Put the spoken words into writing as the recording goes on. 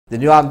The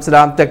New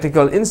Amsterdam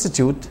Technical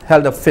Institute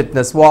held a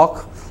fitness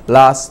walk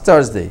last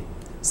Thursday.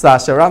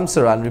 Sasha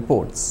Ramsaran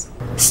reports.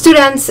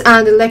 Students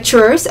and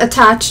lecturers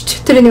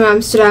attached to the New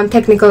Amsterdam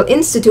Technical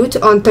Institute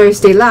on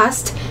Thursday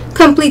last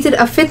completed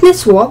a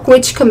fitness walk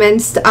which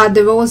commenced at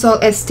the Rosal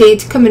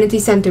Estate Community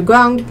Center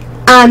ground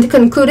and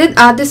concluded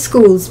at the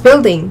school's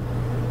building.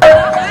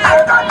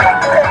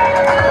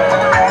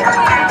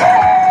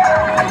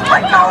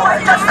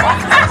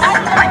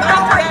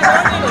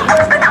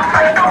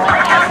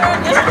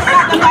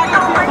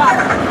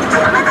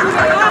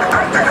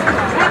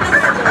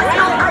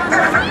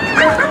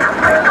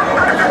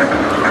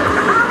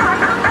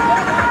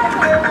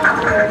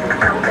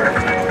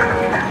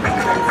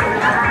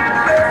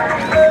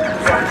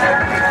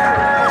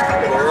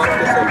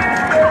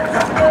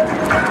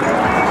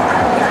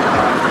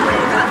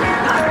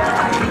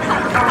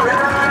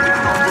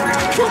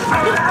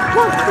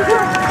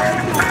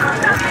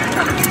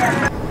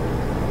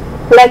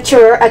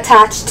 Lecturer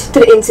attached to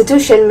the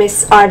institution,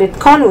 Miss Ardit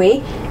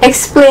Conway,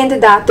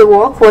 explained that the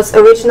walk was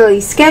originally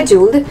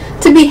scheduled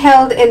to be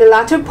held in the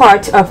latter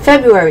part of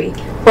February,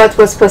 but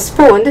was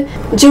postponed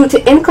due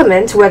to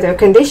inclement weather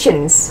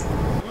conditions.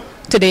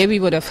 Today we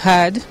would have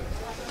had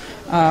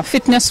a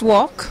fitness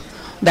walk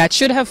that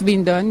should have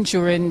been done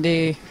during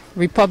the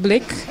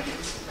Republic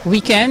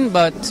weekend,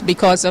 but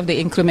because of the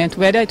inclement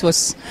weather it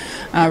was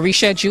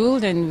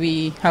rescheduled, and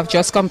we have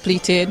just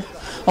completed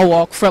a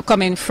walk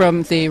coming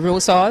from the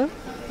Rosal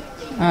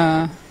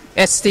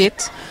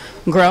Estate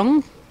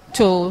ground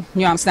to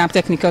New Amsterdam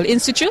Technical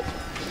Institute.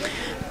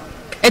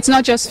 It's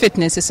not just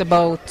fitness, it's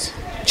about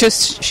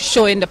just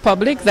showing the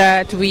public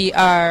that we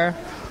are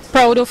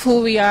proud of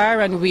who we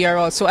are, and we are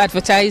also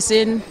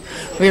advertising.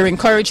 We're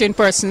encouraging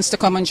persons to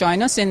come and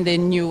join us in the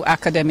new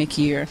academic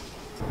year.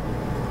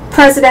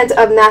 President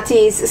of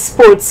NATI's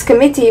Sports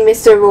Committee,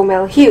 Mr.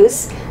 Romel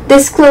Hughes,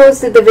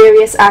 disclosed the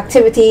various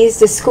activities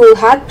the school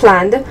had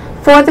planned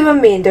for the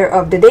remainder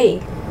of the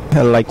day.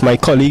 Like my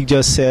colleague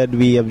just said,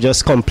 we have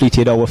just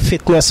completed our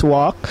fitness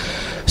walk,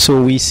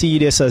 so we see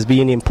this as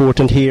being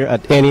important here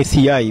at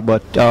NATI.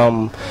 But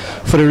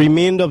for the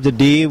remainder of the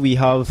day, we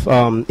have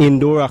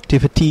indoor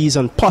activities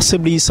and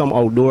possibly some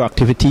outdoor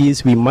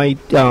activities. We might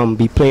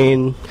be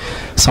playing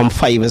some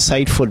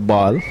five-a-side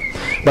football.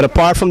 But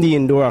apart from the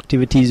indoor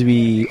activities,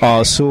 we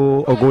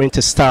also are going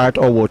to start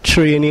our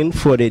training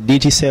for the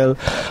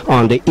DTCL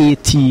on the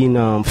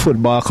 18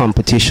 football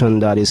competition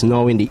that is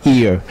now in the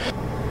air.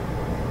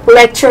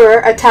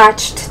 Lecturer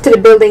attached to the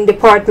building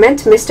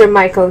department, Mr.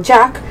 Michael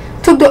Jack,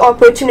 took the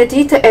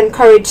opportunity to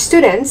encourage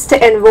students to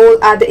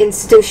enroll at the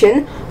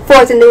institution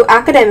for the new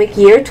academic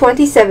year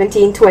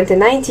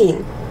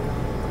 2017-2019.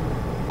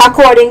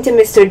 According to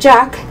Mr.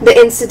 Jack, the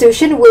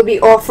institution will be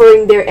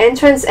offering their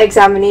entrance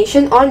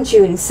examination on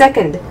June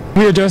 2nd.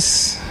 We are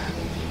just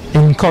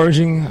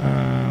encouraging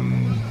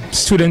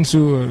students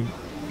who are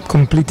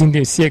completing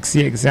their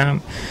CXC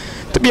exam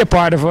to be a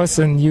part of us,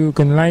 and you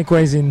can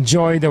likewise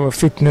enjoy our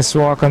fitness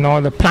walk and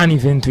all the planned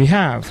events we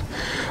have.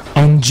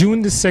 On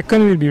June the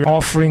 2nd, we'll be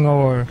offering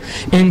our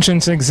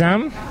entrance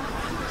exam,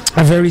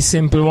 a very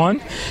simple one.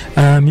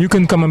 You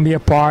can come and be a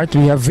part.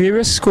 We have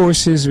various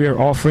courses we are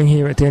offering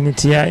here at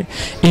NATI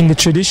in the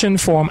tradition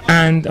form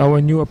and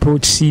our new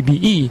approach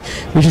CBE,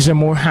 which is a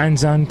more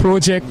hands-on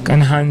project,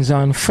 and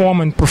hands-on form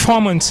and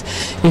performance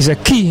is a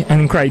key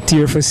and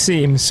criteria for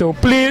same. So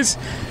please,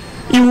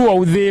 you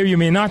out there, you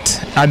may not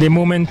at the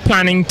moment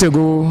planning to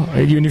go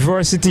to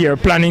university or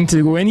planning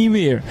to go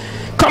anywhere,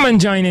 come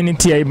and join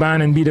NATI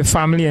band and be the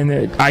family, and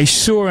I'm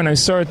sure and I'm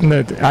certain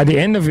that at the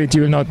end of it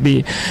you will not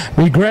be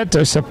regret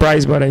or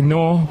surprised, but I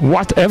know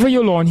whatever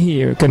you learn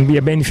here can be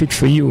a benefit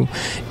for you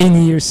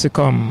in years to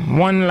come.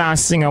 One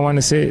last thing I want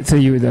to say to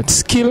you, that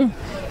skill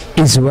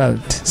is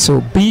wealth.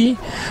 So be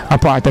a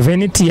part of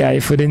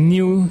NATI for the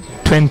new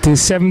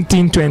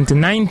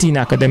 2017-2019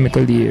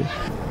 academical year.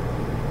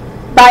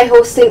 By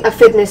hosting a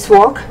fitness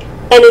walk,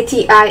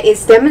 NATI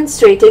is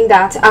demonstrating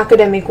that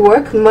academic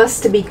work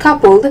must be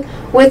coupled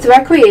with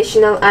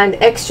recreational and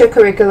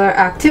extracurricular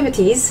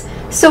activities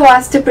so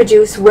as to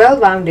produce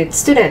well-rounded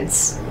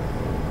students.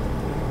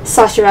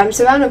 Sasha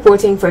Ramsaran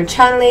reporting for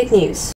Channel 8 News.